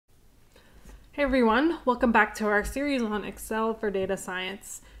Hey everyone, welcome back to our series on Excel for data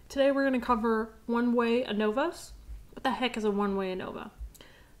science. Today we're going to cover one-way ANOVAs. What the heck is a one-way ANOVA?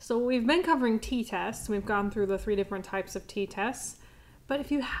 So we've been covering t-tests. We've gone through the three different types of t-tests. But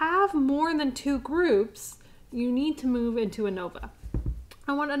if you have more than two groups, you need to move into ANOVA.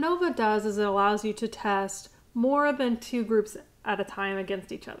 And what ANOVA does is it allows you to test more than two groups at a time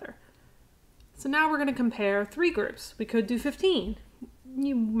against each other. So now we're going to compare three groups. We could do 15.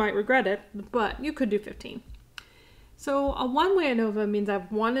 You might regret it, but you could do 15. So a one-way ANOVA means I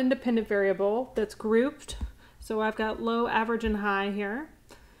have one independent variable that's grouped. So I've got low, average, and high here.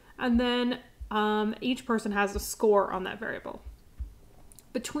 And then each person has a score on that variable.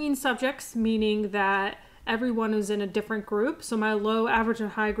 Between subjects, meaning that everyone is in a different group. So my low, average,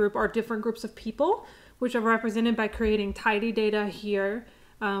 and high group are different groups of people, which are represented by creating tidy data here,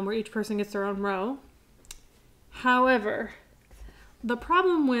 where each person gets their own row. However, the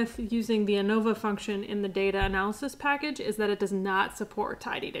problem with using the ANOVA function in the data analysis package is that it does not support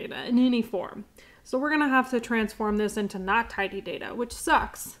tidy data in any form. So we're going to have to transform this into not tidy data, which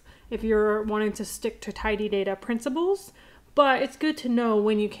sucks if you're wanting to stick to tidy data principles, but it's good to know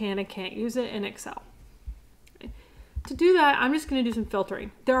when you can and can't use it in Excel. To do that, I'm just going to do some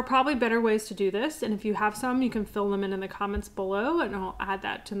filtering. There are probably better ways to do this, and if you have some, you can fill them in the comments below, and I'll add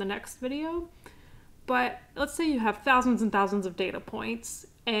that to the next video. But let's say you have thousands and thousands of data points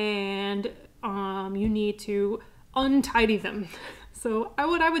and you need to untidy them. So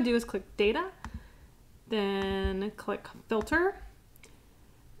what I would do is click Data, then click Filter.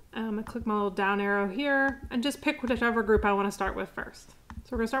 I click my little down arrow here and just pick whichever group I want to start with first. So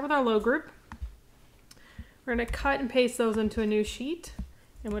we're going to start with our low group. We're going to cut and paste those into a new sheet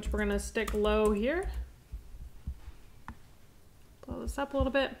in which we're going to stick low here. Blow this up a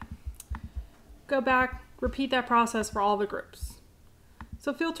little bit. Go back, repeat that process for all the groups.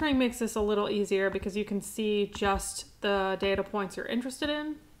 So filtering makes this a little easier because you can see just the data points you're interested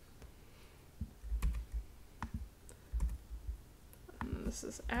in. And this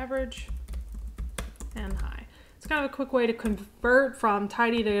is average and high. It's kind of a quick way to convert from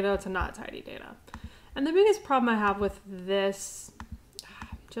tidy data to not tidy data. And the biggest problem I have with this,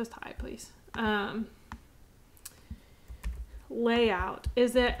 just high please, layout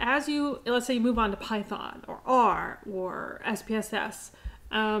is that as let's say you move on to Python or R or SPSS,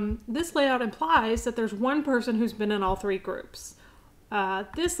 this layout implies that there's one person who's been in all three groups.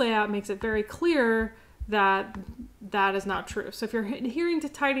 This layout makes it very clear that that is not true. So if you're adhering to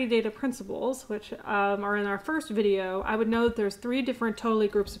tidy data principles, which are in our first video, I would know that there's three different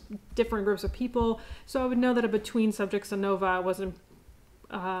different groups of people. So I would know that a between subjects ANOVA wasn't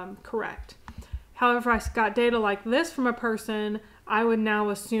correct. However, I got data like this from a person, I would now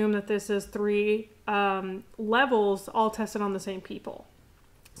assume that this is three levels all tested on the same people.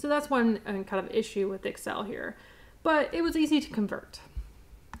 So that's one kind of issue with Excel here. But it was easy to convert.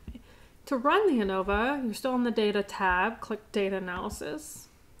 To run the ANOVA, you're still on the Data tab, click Data Analysis.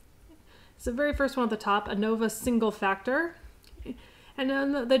 It's the very first one at the top, ANOVA Single Factor. And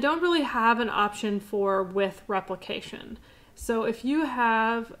then they don't really have an option for with replication. So if you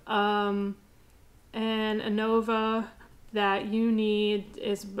have an ANOVA that you need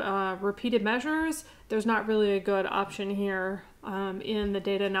is repeated measures, there's not really a good option here in the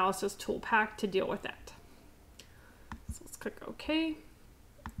data analysis tool pack to deal with that. So let's click OK.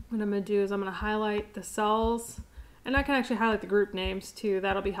 What I'm going to do is I'm going to highlight the cells, and I can actually highlight the group names too.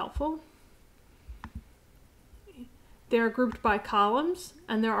 That'll be helpful. They're grouped by columns,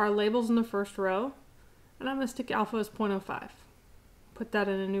 and there are labels in the first row, and I'm going to stick alpha as 0.05. Put that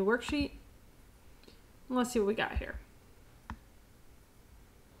in a new worksheet. Let's see what we got here.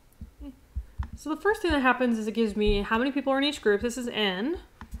 So the first thing that happens is it gives me how many people are in each group. This is N.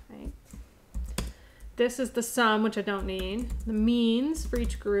 Right? This is the sum, which I don't need. The means for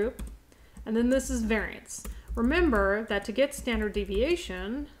each group. And then this is variance. Remember that to get standard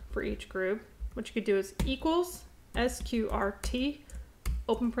deviation for each group, what you could do is equals SQRT,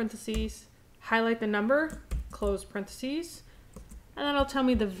 open parentheses, highlight the number, close parentheses. And then it'll tell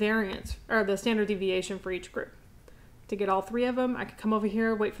me the variance, or the standard deviation for each group. To get all three of them, I could come over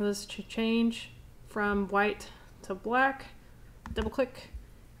here, wait for this to change from white to black, double click,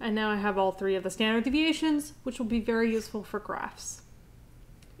 and now I have all three of the standard deviations, which will be very useful for graphs.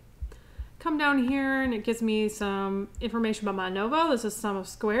 Come down here and it gives me some information about my ANOVA. This is sum of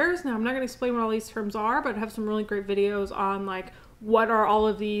squares. Now I'm not going to explain what all these terms are, but I have some really great videos on like what are all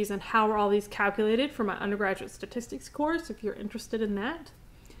of these and how are all these calculated for my undergraduate statistics course if you're interested in that.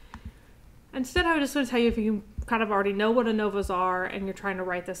 Instead, I just want to tell you if you kind of already know what ANOVAs are and you're trying to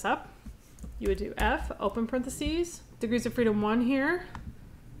write this up, you would do F, open parentheses, degrees of freedom 1 here,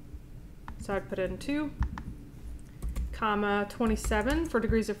 So I'd put in 2, comma 27 for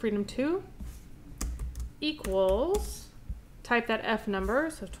degrees of freedom 2 equals, type that F number,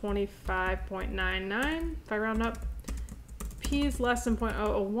 so 25.99 if I round up. P is less than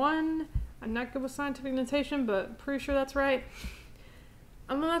 0.001. I'm not good with scientific notation, but pretty sure that's right.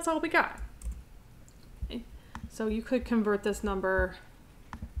 And then that's all we got. Okay. So you could convert this number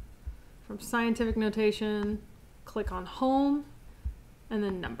from scientific notation, click on home, and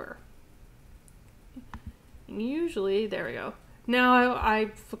then number. And usually, there we go. Now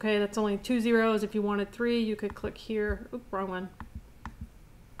okay, that's only 2 zeros. If you wanted 3, you could click here. Oop, wrong one.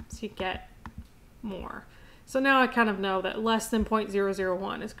 So you get more. So now I kind of know that less than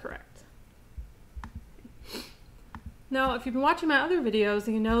 0.001 is correct. Now, if you've been watching my other videos,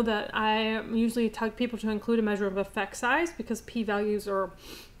 you know that I usually tell people to include a measure of effect size because p-values are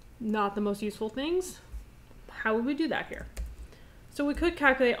not the most useful things. How would we do that here? So we could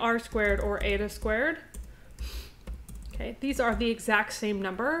calculate r squared or eta squared. Okay, these are the exact same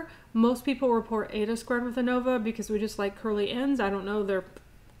number. Most people report eta squared with ANOVA because we just like curly ends. I don't know, they're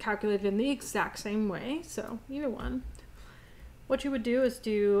calculated in the exact same way, so either one. What you would do is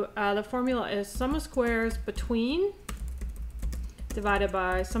do, the formula is sum of squares between divided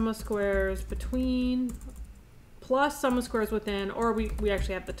by sum of squares between plus sum of squares within, or we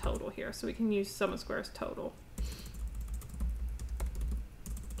actually have the total here, so we can use sum of squares total.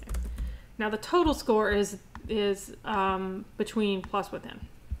 Okay. Now the total score is between plus within.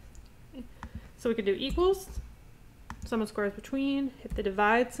 Okay. So we could do equals, sum of squares between, hit the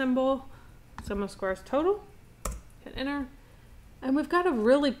divide symbol, sum of squares total, hit enter, and we've got a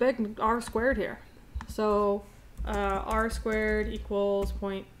really big r squared here. So r squared equals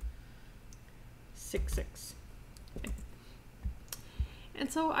 0.66. Okay.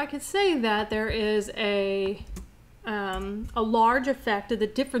 And so I could say that there is a large effect of the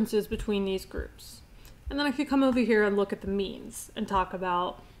differences between these groups. And then I could come over here and look at the means and talk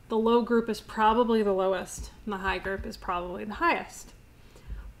about the low group is probably the lowest and the high group is probably the highest.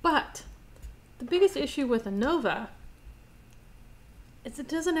 But the biggest issue with ANOVA is it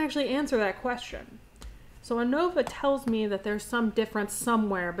doesn't actually answer that question. So ANOVA tells me that there's some difference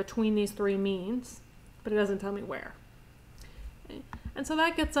somewhere between these 3 means, but it doesn't tell me where. Okay. And so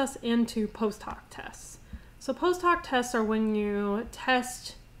that gets us into post hoc tests. So post hoc tests are when you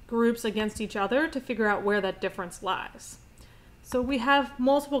test groups against each other to figure out where that difference lies. So we have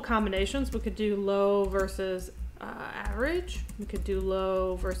multiple combinations. We could do low versus average. We could do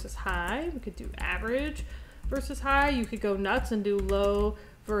low versus high. We could do average versus high. You could go nuts and do low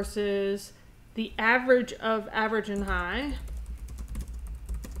versus the average of average and high.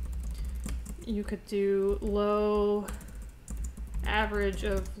 You could do low, average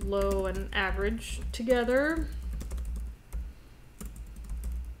of low and average together.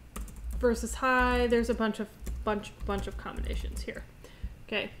 Versus high, there's a bunch of combinations here.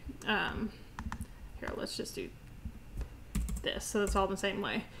 Okay, here, let's just do this, so it's all the same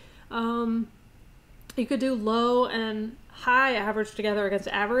way. You could do low and high average together against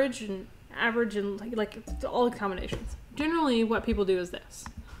average and like all combinations. Generally, what people do is this.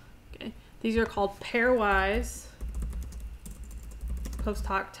 Okay, these are called pairwise post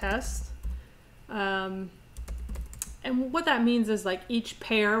hoc tests. And what that means is like each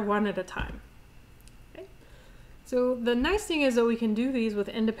pair one at a time. Okay. So the nice thing is that we can do these with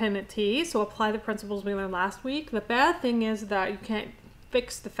independent t, so apply the principles we learned last week. The bad thing is that you can't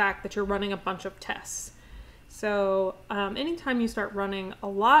fix the fact that you're running a bunch of tests. So anytime you start running a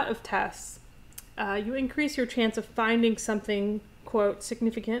lot of tests, you increase your chance of finding something, quote,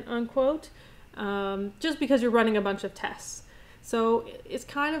 significant, unquote, just because you're running a bunch of tests. So it's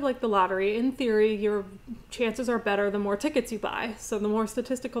kind of like the lottery. In theory, your chances are better the more tickets you buy. So the more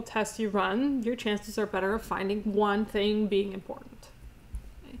statistical tests you run, your chances are better of finding one thing being important.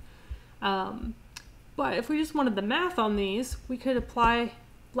 Okay. But if we just wanted the math on these, we could apply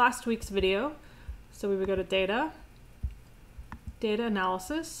last week's video. So we would go to data, data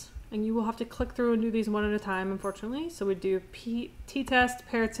analysis, and you will have to click through and do these one at a time, unfortunately. So we do t-test,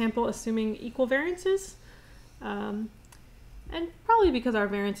 paired sample, assuming equal variances. And probably because our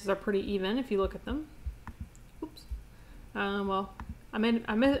variances are pretty even if you look at them. Oops. Well, I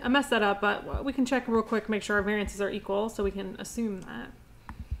messed that up, but we can check real quick, make sure our variances are equal, so we can assume that.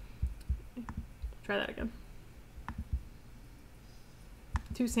 Try that again.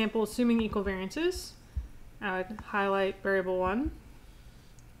 To sample, assuming equal variances. I would highlight variable 1,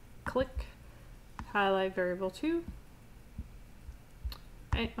 click, highlight variable 2.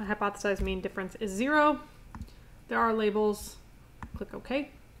 Okay, my hypothesized mean difference is 0. There are labels. Click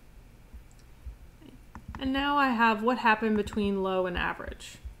OK. And now I have what happened between low and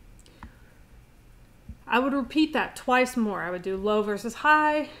average. I would repeat that twice more. I would do low versus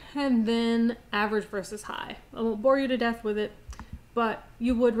high and then average versus high. I won't bore you to death with it, but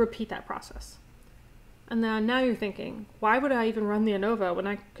you would repeat that process. And then now you're thinking, why would I even run the ANOVA when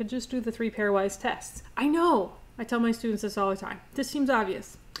I could just do the 3 pairwise tests? I know, I tell my students this all the time. This seems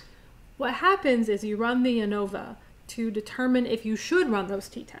obvious. What happens is you run the ANOVA to determine if you should run those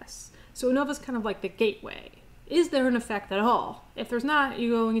t-tests. So ANOVA is kind of like the gateway. Is there an effect at all? If there's not,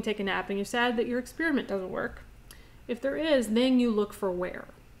 you go and you take a nap and you're sad that your experiment doesn't work. If there is, then you look for where.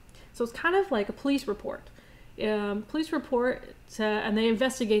 So it's kind of like a police report. Police report and they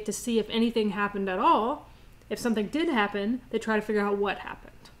investigate to see if anything happened at all. If something did happen, they try to figure out what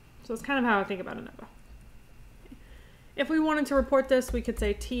happened. So it's kind of how I think about ANOVA. If we wanted to report this, we could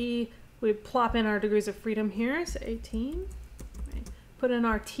say T, we'd plop in our degrees of freedom here, so 18. Right. Put in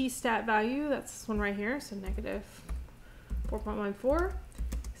our T-stat value, that's this one right here, so negative 4.14.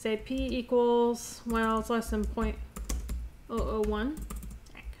 Say P equals, well, it's less than 0.001.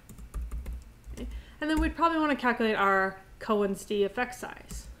 And then we'd probably want to calculate our Cohen's d effect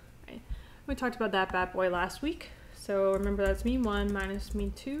size. Right? We talked about that bad boy last week. So remember that's mean 1 minus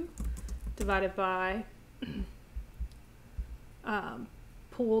mean 2 divided by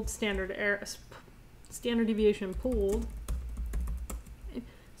pooled standard deviation pooled.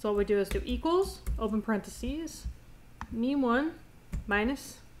 So all we do is do equals, open parentheses, mean 1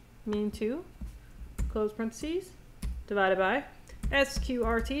 minus mean 2, close parentheses, divided by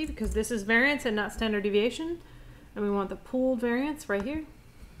SQRT, because this is variance and not standard deviation, and we want the pooled variance right here,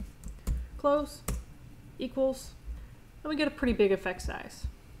 close, equals, and we get a pretty big effect size.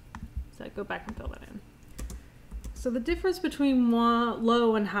 So I go back and fill that in. So the difference between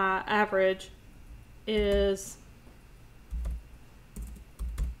low and high average is,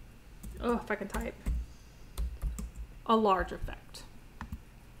 oh, if I can type, a large effect.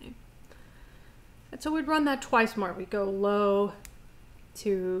 Okay. And so we'd run that twice more. We go low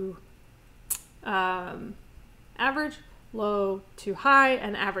to average, low to high,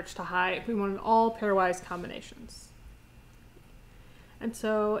 and average to high if we wanted all pairwise combinations. And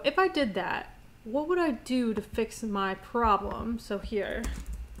so if I did that, what would I do to fix my problem? So here,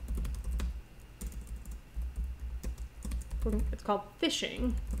 it's called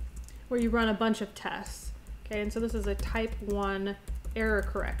fishing, where you run a bunch of tests. Okay, and so this is a type 1 error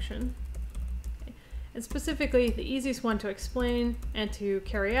correction. Okay. And specifically, the easiest one to explain and to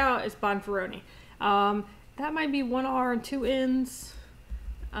carry out is Bonferroni. That might be 1 R and 2 N's.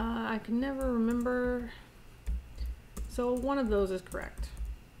 I can never remember. So one of those is correct.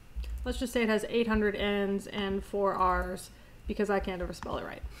 Let's just say it has 800 N's and 4 R's because I can't ever spell it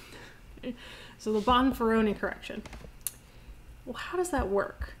right. Okay. So the Bonferroni correction. Well, how does that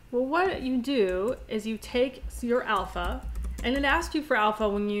work? Well, what you do is you take your alpha, and it asked you for alpha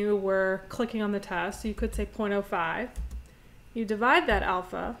when you were clicking on the test. So you could say 0.05. You divide that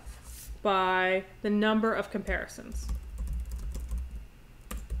alpha by the number of comparisons.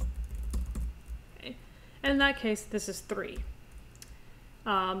 Okay. And in that case, this is 3.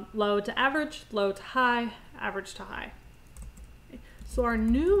 Low to average, low to high, average to high. Okay. So our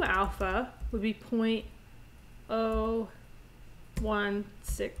new alpha would be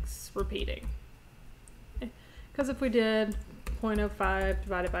 0.016 repeating. Because if we did 0.05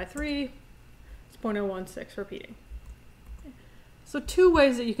 divided by 3, it's 0.016 repeating. Okay. So 2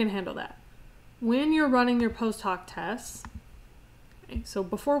 ways that you can handle that. When you're running your post hoc tests, okay, so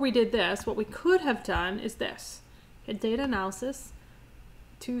before we did this, what we could have done is this. Okay, data analysis,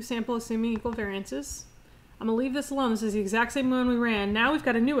 2 sample assuming equal variances. I'm going to leave this alone. This is the exact same one we ran. Now we've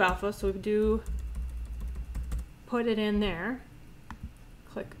got a new alpha, so we do put it in there.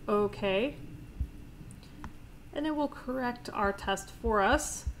 Click OK. And it will correct our test for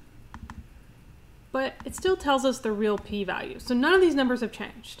us. But it still tells us the real p-value. So none of these numbers have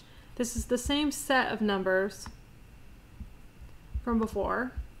changed. This is the same set of numbers from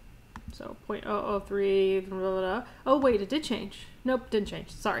before. So 0.003, blah, blah, blah. Oh wait, it did change. Nope, didn't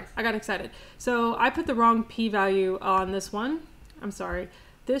change. Sorry, I got excited. So I put the wrong p-value on this one. I'm sorry.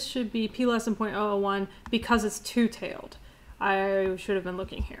 This should be p less than 0.001 because it's two-tailed. I should have been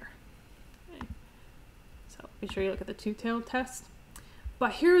looking here. Okay. So be sure you look at the two-tailed test.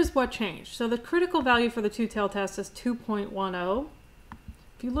 But here's what changed. So the critical value for the two-tailed test is 2.10.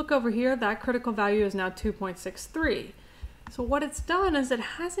 If you look over here, that critical value is now 2.63. So what it's done is it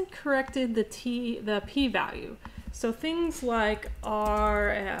hasn't corrected the p-value. So things like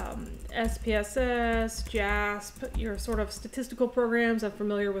our SPSS, JASP, your sort of statistical programs, I'm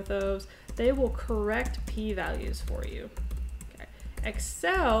familiar with those, they will correct p-values for you. Okay.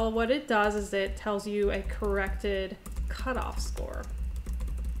 Excel, what it does is it tells you a corrected cutoff score.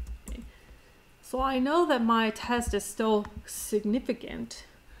 Okay. So I know that my test is still significant,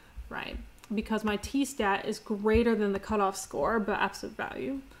 right? Because my t-stat is greater than the cutoff score, but absolute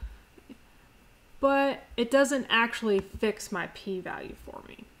value. But it doesn't actually fix my p-value for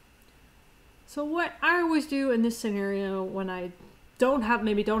me. So what I always do in this scenario when I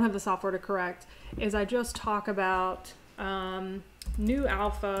maybe don't have the software to correct is I just talk about new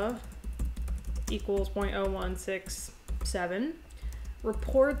alpha equals 0.0167,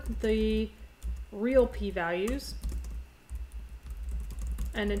 report the real p-values,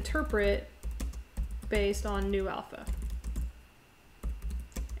 and interpret based on new alpha.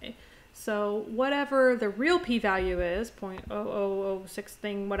 Okay. So whatever the real p-value is, 0.0006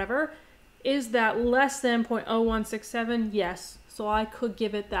 thing, whatever, is that less than 0.0167? Yes. So I could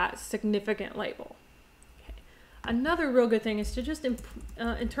give it that significant label. Okay. Another real good thing is to just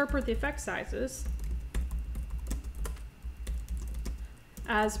interpret the effect sizes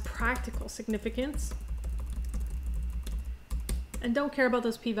as practical significance and don't care about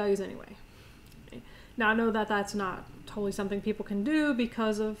those p-values anyway. Okay. Now I know that that's not totally something people can do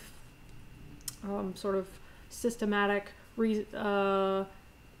because of sort of systematic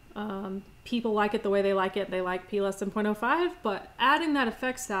people like it the way they like it. They like p less than 0.05, but adding that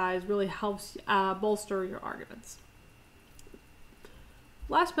effect size really helps bolster your arguments.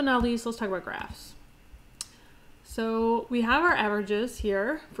 Last but not least, let's talk about graphs. So we have our averages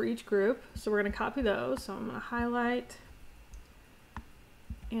here for each group. So we're going to copy those. So I'm going to highlight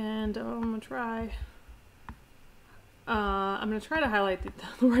and I'm going to try to highlight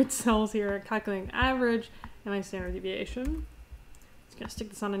the right cells here, calculating average and my standard deviation. Just going to stick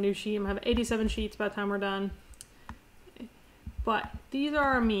this on a new sheet. I'm going to have 87 sheets by the time we're done. But these are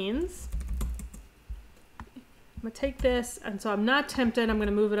our means. I'm going to take this, and so I'm not tempted. I'm going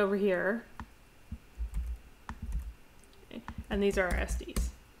to move it over here. And these are our SDs.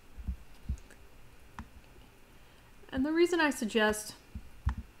 And the reason I suggest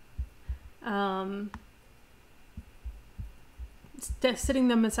sitting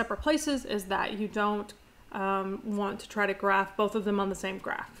them in separate places is that you don't want to try to graph both of them on the same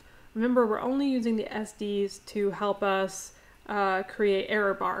graph. Remember, we're only using the SDs to help us create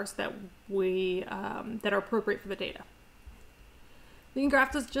error bars that are appropriate for the data. We can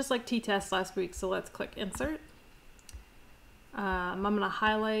graph this just like t-test last week, so let's click Insert. I'm going to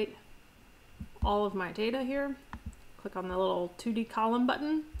highlight all of my data here. Click on the little 2D column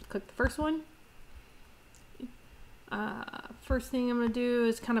button. Click the first one. First thing I'm going to do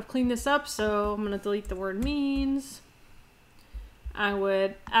is kind of clean this up, so I'm going to delete the word means. I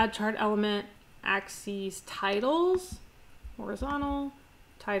would add chart element, axes titles, horizontal,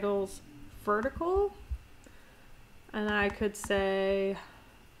 titles vertical, and I could say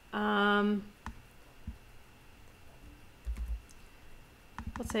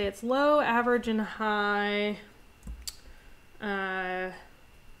let's say it's low, average, and high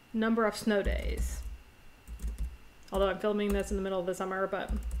number of snow days. Although I'm filming this in the middle of the summer, but.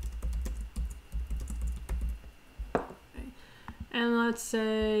 Okay. And let's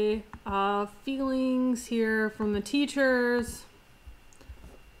say feelings here from the teachers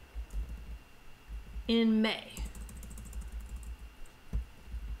in May.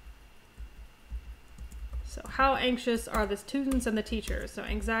 So how anxious are the students and the teachers? So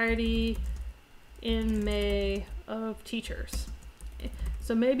anxiety in May of teachers.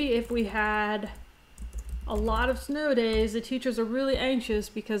 So maybe if we had a lot of snow days, the teachers are really anxious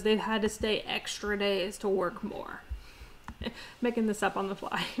because they've had to stay extra days to work more. Making this up on the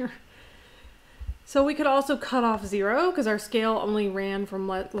fly here. So we could also cut off 0 because our scale only ran from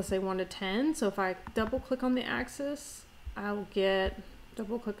let's say 1 to 10. So if I double click on the axis, I'll get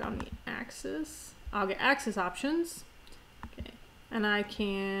axis options. Okay. And I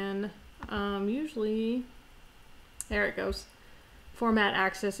can usually, there it goes, format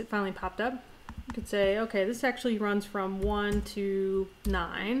axis. It finally popped up. You could say, okay, this actually runs from 1 to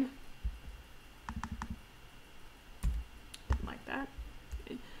 9. Like that.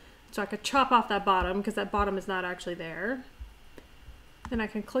 So I could chop off that bottom because that bottom is not actually there. Then I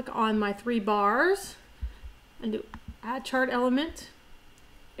can click on my 3 bars and do add chart element,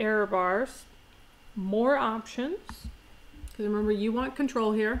 error bars, more options. Because remember, you want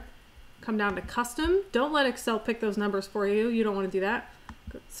control here. Come down to custom. Don't let Excel pick those numbers for you. You don't want to do that.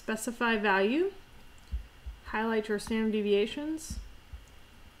 Specify value, highlight your standard deviations,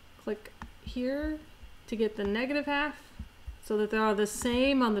 click here to get the negative half so that they're all the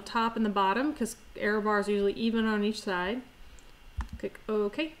same on the top and the bottom because error bars are usually even on each side. Click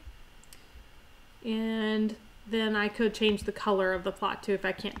OK. And then I could change the color of the plot too. If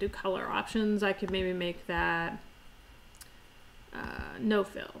I can't do color options, I could maybe make that no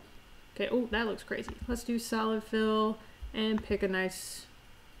fill. Okay, oh, that looks crazy. Let's do solid fill and pick a nice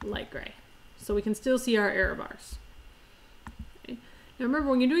light gray, so we can still see our error bars. Okay. Now remember,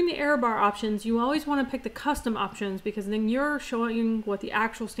 when you're doing the error bar options, you always want to pick the custom options, because then you're showing what the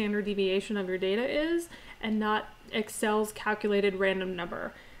actual standard deviation of your data is and not Excel's calculated random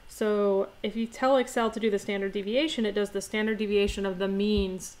number. So if you tell Excel to do the standard deviation, it does the standard deviation of the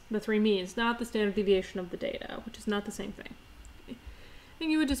means, the 3 means, not the standard deviation of the data, which is not the same thing. Okay. I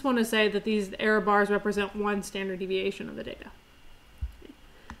think you would just want to say that these error bars represent 1 standard deviation of the data. Okay.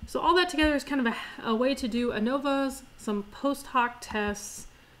 So all that together is kind of a way to do ANOVAs, some post hoc tests,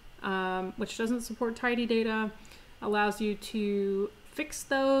 which doesn't support tidy data, allows you to fix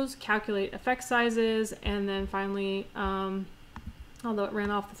those, calculate effect sizes, and then finally, although it ran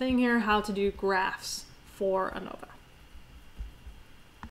off the thing here, how to do graphs for ANOVA.